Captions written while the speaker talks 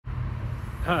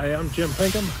Hi, I'm Jim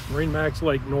Pinkham, MarineMax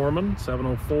Lake Norman,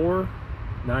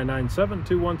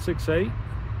 704-997-2168.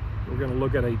 We're going to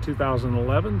look at a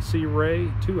 2011 Sea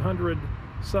Ray 200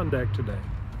 Sundeck today.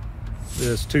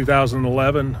 This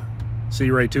 2011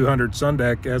 Sea Ray 200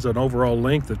 Sundeck has an overall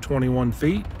length of 21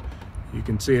 feet. You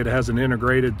can see it has an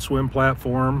integrated swim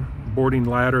platform, boarding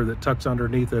ladder that tucks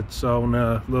underneath its own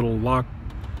little lock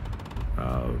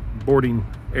boarding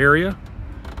area,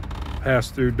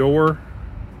 pass-through door.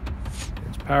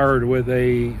 Powered with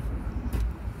a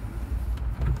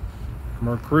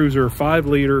Cruiser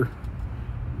 5-liter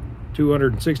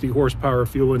 260 horsepower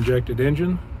fuel injected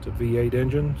engine. It's a V8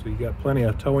 engine, so you got plenty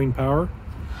of towing power.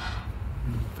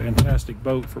 Fantastic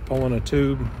boat for pulling a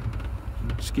tube,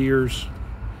 skiers,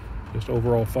 just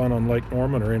overall fun on Lake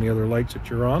Norman or any other lakes that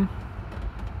you're on.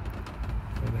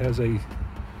 It has a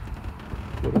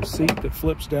little seat that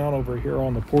flips down over here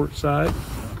on the port side,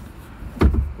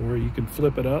 where you can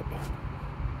flip it up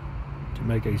to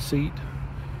make a seat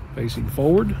facing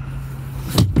forward.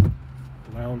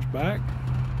 Lounge back.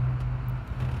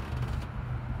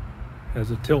 Has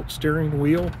a tilt steering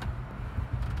wheel,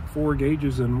 4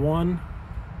 gauges in one.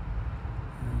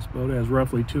 This boat has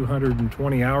roughly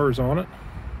 220 hours on it.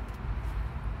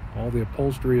 All the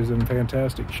upholstery is in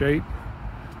fantastic shape.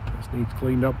 This needs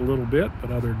cleaned up a little bit,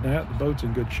 but other than that, the boat's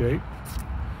in good shape.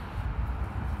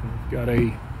 We've got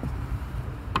a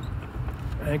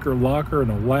anchor locker and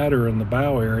a ladder in the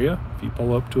bow area. If you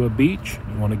pull up to a beach,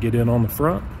 you want to get in on the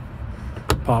front,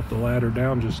 pop the ladder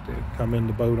down just to come in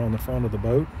the boat on the front of the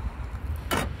boat.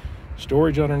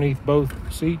 Storage underneath both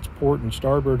seats, port and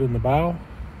starboard in the bow.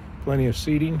 Plenty of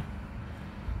seating.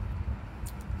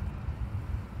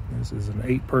 This is an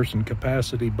 8-person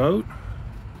capacity boat.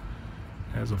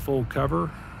 Has a full cover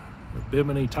with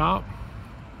bimini top.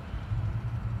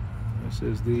 This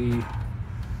is the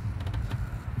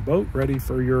boat ready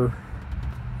for your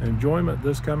enjoyment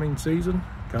this coming season.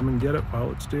 Come and get it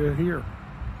while it's still here.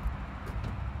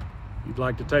 If you'd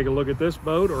like to take a look at this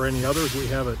boat or any others we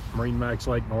have at MarineMax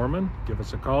Lake Norman, give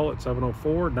us a call at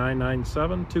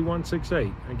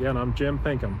 704-997-2168. Again, I'm Jim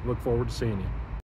Pinkham. Look forward to seeing you.